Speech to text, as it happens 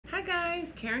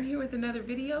guys, Karen here with another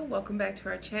video. Welcome back to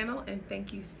our channel and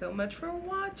thank you so much for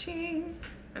watching.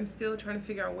 I'm still trying to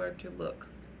figure out where to look.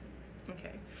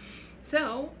 Okay,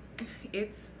 so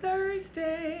it's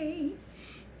Thursday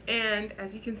and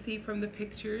as you can see from the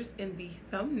pictures in the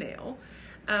thumbnail,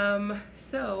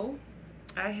 so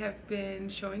I have been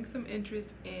showing some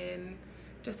interest in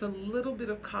just a little bit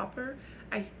of copper.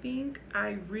 I think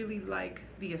I really like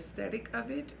the aesthetic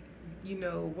of it, you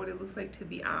know, what it looks like to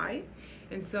the eye.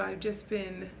 And so I've just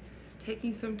been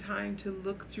taking some time to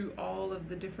look through all of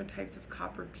the different types of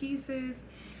copper pieces.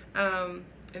 And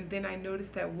then I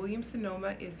noticed that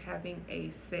Williams-Sonoma is having a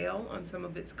sale on some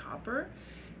of its copper.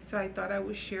 So I thought I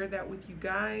would share that with you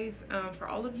guys. For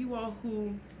all of you all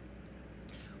who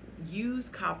use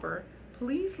copper,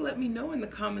 please let me know in the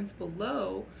comments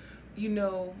below, you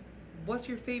know, what's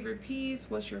your favorite piece?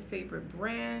 What's your favorite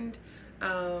brand?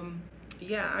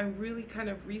 Yeah, I'm really kind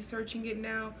of researching it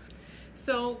now.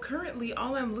 So currently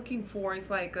all I'm looking for is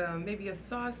like maybe a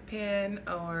saucepan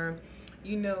or,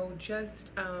 you know, just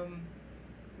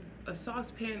a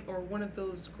saucepan or one of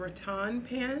those gratin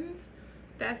pans.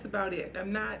 That's about it.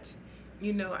 I'm not,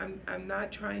 you know, I'm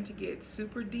not trying to get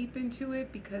super deep into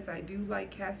it because I do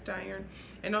like cast iron,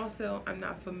 and also I'm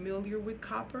not familiar with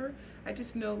copper. I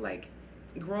just know, like,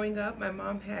 growing up my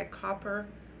mom had copper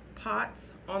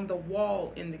pots on the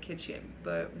wall in the kitchen,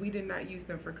 but we did not use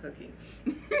them for cooking.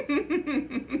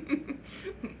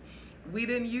 We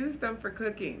didn't use them for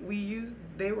cooking.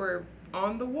 They were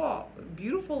on the wall.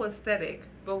 Beautiful aesthetic,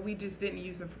 but we just didn't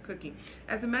use them for cooking.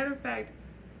 As a matter of fact,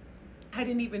 I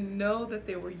didn't even know that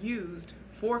they were used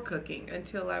for cooking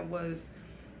until I was,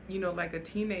 you know, like a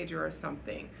teenager or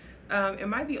something.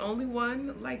 Am I the only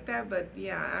one like that? But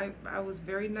yeah, I was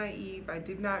very naive. I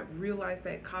did not realize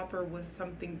that copper was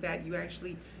something that you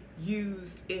actually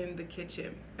used in the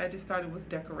kitchen. I just thought it was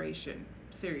decoration.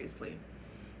 Seriously,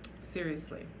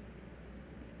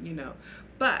 you know.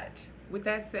 But with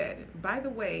that said, by the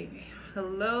way,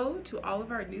 hello to all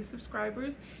of our new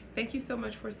subscribers. Thank you so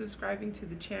much for subscribing to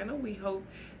the channel. We hope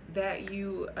that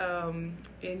you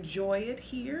enjoy it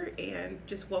here, and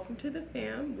just welcome to the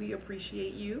fam. We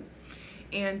appreciate you.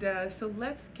 And so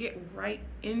let's get right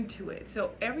into it.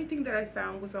 So everything that I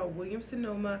found was on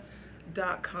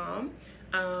Williams-Sonoma.com.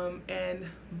 And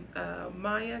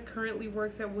Maya currently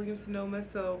works at Williams-Sonoma,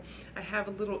 so I have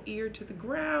a little ear to the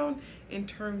ground in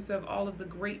terms of all of the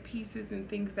great pieces and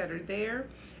things that are there,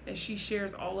 and she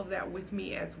shares all of that with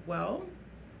me as well.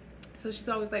 So she's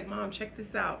always like, Mom, check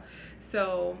this out.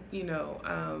 So, you know,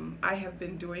 I have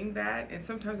been doing that, and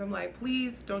sometimes I'm like,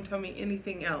 please don't tell me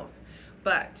anything else.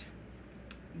 But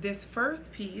this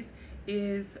first piece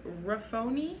is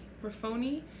Raffoni.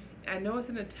 I know it's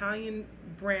an Italian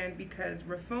brand because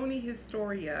Raffoni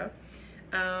Historia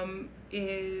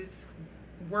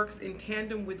works in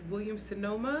tandem with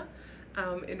Williams-Sonoma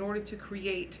in order to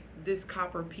create this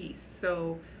copper piece.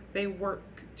 So they work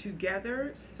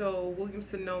together, so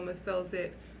Williams-Sonoma sells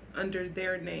it under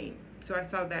their name. So I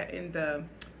saw that in the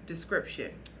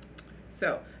description,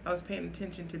 so I was paying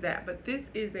attention to that. But this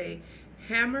is a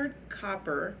hammered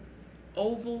copper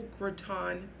oval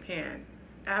gratin pan.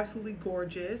 Absolutely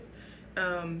gorgeous.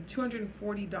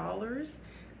 $240.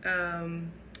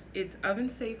 It's oven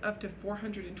safe up to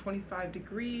 425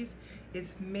 degrees.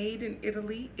 It's made in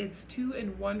Italy. It's 2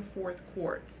 1/4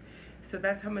 quarts. So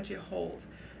that's how much it holds.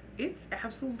 It's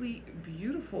absolutely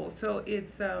beautiful. So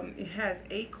it's it has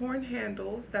acorn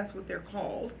handles. That's what they're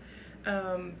called.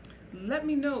 Let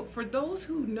me know, for those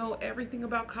who know everything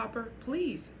about copper,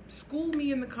 please school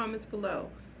me in the comments below.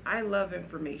 I love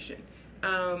information.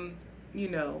 You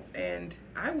know, and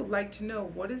I would like to know,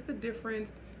 what is the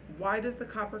difference? Why does the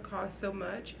copper cost so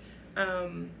much?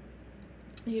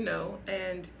 You know,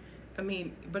 and I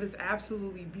mean, but it's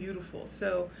absolutely beautiful.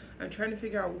 So I'm trying to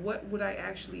figure out what would I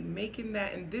actually make in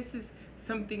that, and this is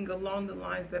something along the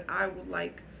lines that I would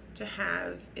like to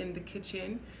have in the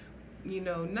kitchen. You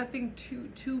know, nothing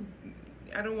too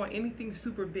I don't want anything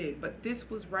super big, but this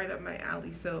was right up my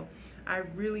alley, so I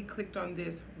really clicked on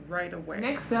this right away.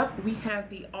 Next up, we have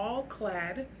the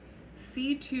all-clad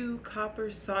C2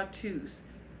 copper sawtooth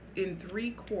in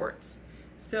 3 quarts.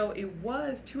 So it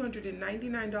was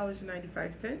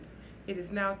 $299.95. It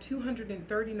is now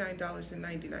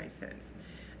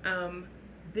 $239.99.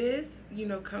 This, you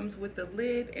know, comes with the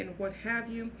lid and what have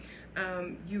you.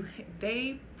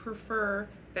 They prefer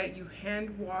that you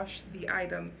hand wash the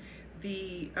item.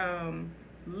 The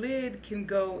lid can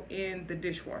go in the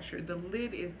dishwasher. The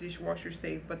lid is dishwasher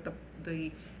safe, but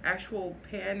the actual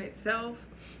pan itself,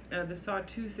 the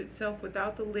sawtooth itself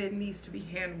without the lid, needs to be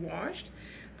hand washed.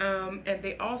 And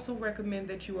they also recommend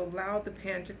that you allow the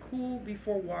pan to cool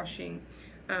before washing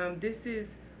This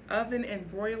is oven and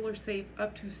broiler safe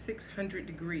up to 600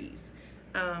 degrees.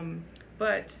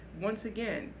 But once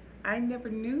again, I never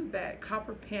knew that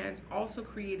copper pans also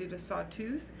created a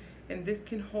sauteuse, and this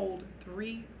can hold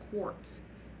 3 quarts.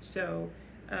 So,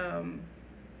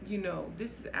 you know,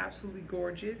 this is absolutely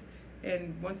gorgeous.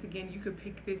 And once again, you could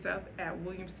pick this up at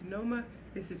Williams-Sonoma.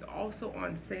 This is also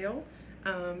on sale.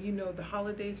 You know, the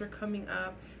holidays are coming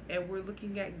up and we're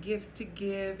looking at gifts to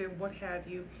give and what have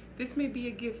you. This may be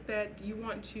a gift that you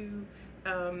want to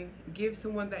give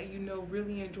someone that you know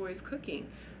really enjoys cooking.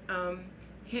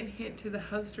 Hint, hint to the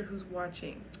hubster who's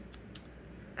watching.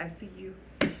 I see you.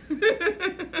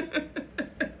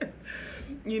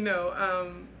 You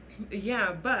know,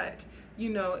 yeah, but you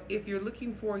know, if you're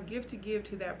looking for a gift to give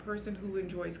to that person who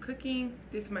enjoys cooking,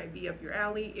 this might be up your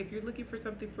alley. If you're looking for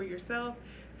something for yourself,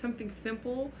 something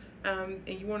simple, and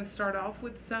you want to start off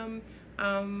with some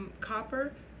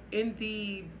copper, in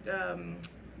the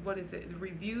what is it, the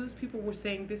reviews, people were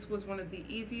saying this was one of the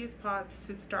easiest pots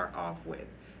to start off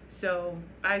with. So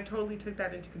I totally took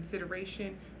that into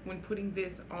consideration when putting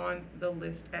this on the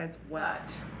list as well.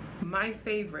 But my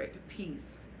favorite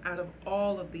piece out of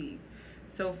all of these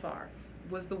so far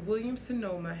was the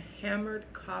Williams-Sonoma hammered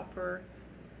copper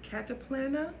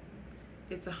cataplana.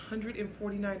 It's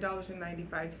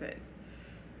 $149.95.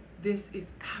 This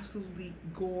is absolutely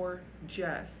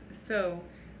gorgeous. So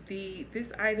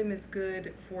this item is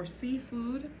good for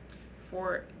seafood,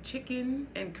 for chicken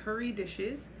and curry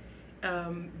dishes.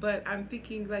 But I'm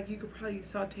thinking like you could probably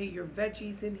saute your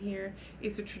veggies in here.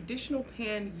 It's a traditional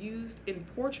pan used in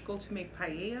Portugal to make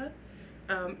paella.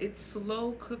 It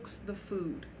slow cooks the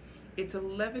food. It's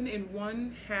 11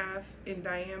 1/2 in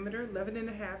diameter,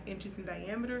 11.5 inches in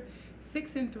diameter,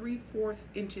 6 3/4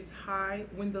 inches high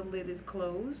when the lid is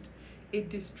closed. It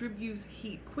distributes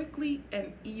heat quickly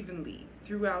and evenly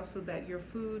throughout so that your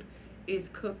food is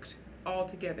cooked all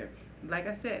together. Like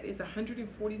I said, it's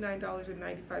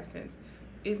 $149.95.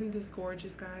 Isn't this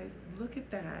gorgeous, guys? Look at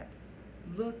that.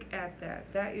 Look at that.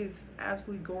 That is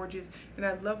absolutely gorgeous. And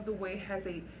I love the way it has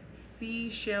a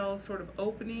seashell sort of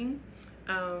opening.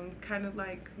 Kind of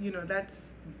like, you know,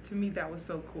 that's, to me, that was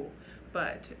so cool.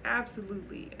 But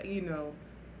absolutely, you know,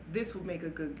 this will make a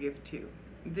good gift too.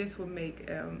 This will make,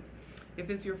 if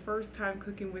it's your first time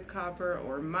cooking with copper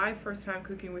or my first time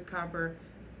cooking with copper,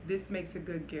 this makes a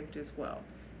good gift as well.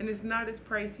 And it's not as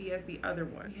pricey as the other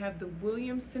one. We have the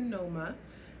Williams-Sonoma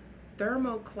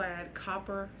thermoclad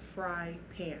copper fry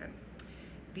pan.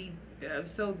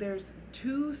 So there's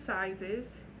 2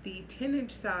 sizes. The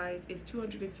 10-inch size is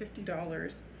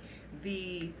 $250.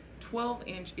 The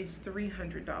 12-inch is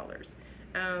 $300.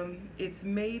 It's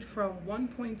made from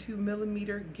 1.2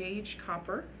 millimeter gauge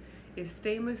copper. It's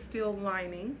stainless steel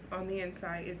lining on the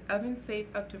inside. It's oven safe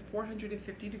up to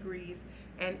 450 degrees,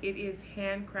 and it is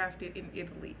handcrafted in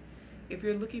Italy. If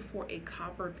you're looking for a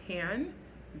copper pan,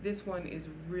 this one is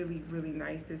really, really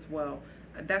nice as well.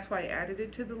 That's why I added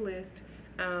it to the list.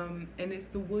 And it's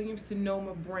the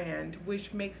Williams-Sonoma brand,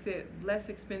 which makes it less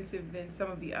expensive than some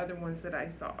of the other ones that I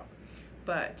saw.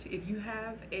 But if you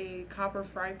have a copper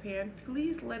fry pan,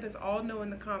 please let us all know in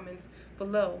the comments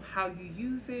below how you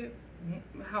use it,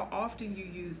 how often you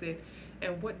use it,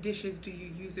 and what dishes do you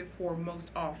use it for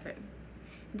most often.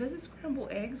 Does it scramble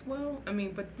eggs well? I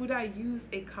mean, but would I use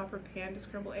a copper pan to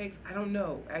scramble eggs? I don't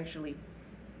know, actually,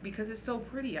 because it's so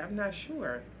pretty. I'm not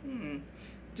sure.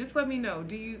 Just let me know.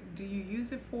 Do you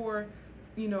use it for,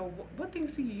 you know, what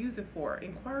things do you use it for?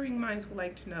 Inquiring minds would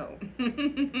like to know.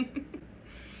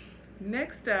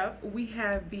 Next up, we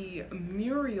have the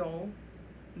Muriel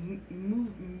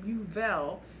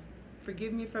Mouvel.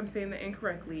 Forgive me if I'm saying that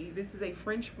incorrectly. This is a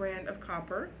French brand of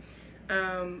copper,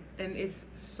 and it's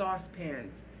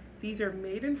saucepans. These are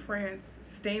made in France,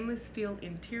 stainless steel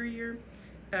interior,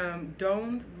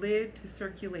 domed lid to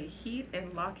circulate heat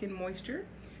and lock in moisture.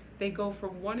 They go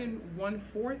from 1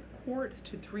 1/4 quarts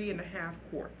to 3 1/2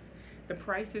 quarts. The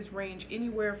prices range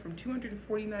anywhere from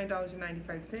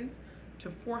 $249.95 to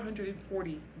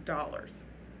 $440.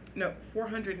 No,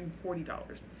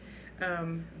 $440.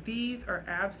 These are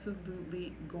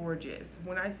absolutely gorgeous.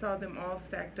 When I saw them all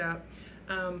stacked up,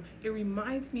 it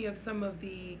reminds me of some of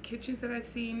the kitchens that I've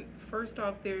seen. First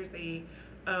off, there's a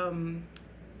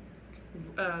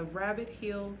Rabbit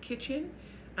Hill kitchen.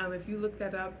 If you look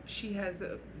that up, she has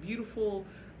a beautiful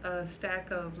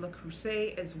stack of Le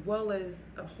Creuset, as well as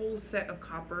a whole set of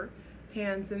copper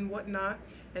pans and whatnot.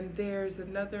 And there's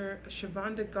another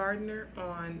Shavonda Gardner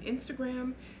on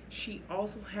Instagram. She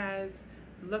also has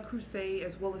Le Creuset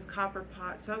as well as copper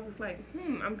pots. So I was like,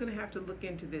 I'm gonna have to look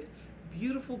into this.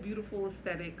 Beautiful, beautiful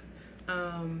aesthetics.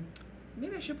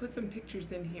 Maybe I should put some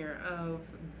pictures in here of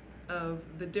of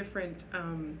the different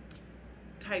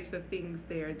types of things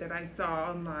there that I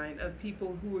saw online of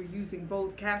people who are using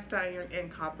both cast iron and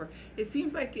copper. It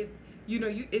seems like it's, you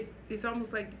know, it's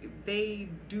almost like they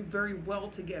do very well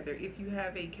together. If you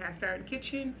have a cast iron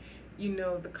kitchen, you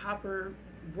know, the copper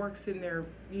works in there,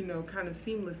 you know, kind of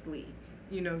seamlessly,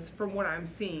 you know, from what I'm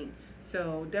seeing.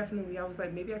 So definitely I was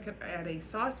like, maybe I could add a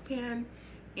saucepan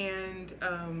and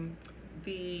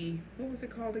the, what was it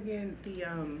called again? The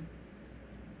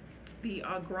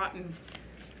au gratin,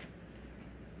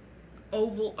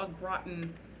 oval au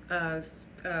gratin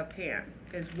pan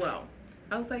as well.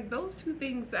 I was like, those two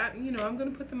things that, you know, I'm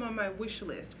gonna put them on my wish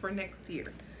list for next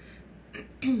year.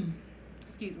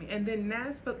 Excuse me. And then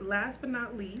last but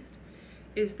not least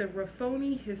is the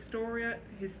Raffoni Historia,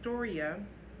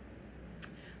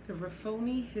 the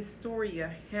Raffoni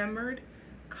Historia hammered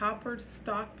coppered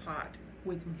stock pot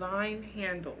with vine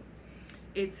handle.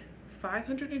 It's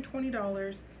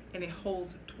 $520 and it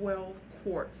holds 12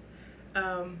 quarts.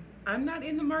 I'm not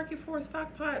in the market for a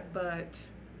stock pot, but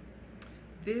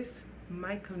this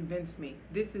might convince me.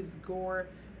 This is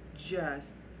gorgeous,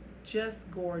 just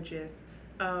gorgeous.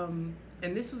 And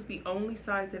this was the only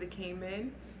size that it came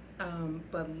in.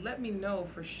 But let me know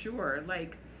for sure,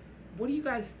 like, what do you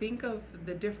guys think of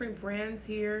the different brands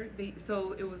here?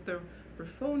 So it was the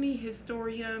Raffoni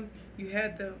Historia, you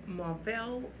had the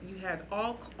Marvell, you had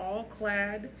All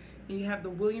Clad, and you have the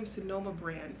Williams-Sonoma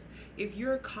brands. If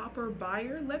you're a copper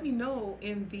buyer, let me know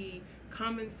in the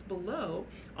comments below.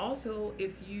 Also,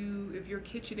 if your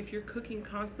kitchen, if you're cooking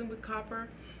constantly with copper,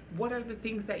 what are the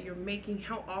things that you're making?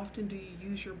 How often do you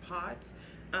use your pots?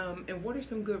 And what are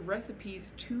some good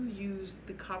recipes to use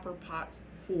the copper pots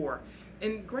for?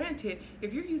 And granted,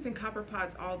 if you're using copper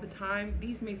pots all the time,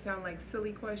 these may sound like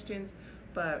silly questions,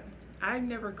 but I've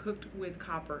never cooked with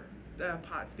copper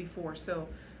pots before. So,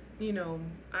 you know,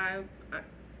 I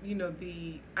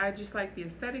just like the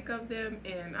aesthetic of them,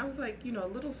 and I was like, you know,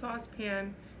 a little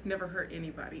saucepan never hurt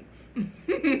anybody.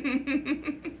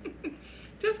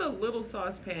 Just a little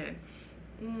saucepan.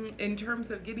 In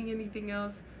terms of getting anything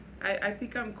else, I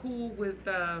think I'm cool with,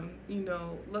 you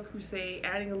know, Le Creuset,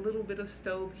 adding a little bit of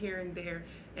stove here and there,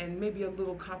 and maybe a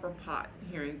little copper pot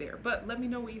here and there. But let me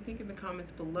know what you think in the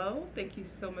comments below. Thank you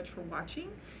so much for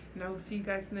watching, and I will see you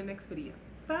guys in the next video.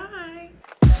 Bye!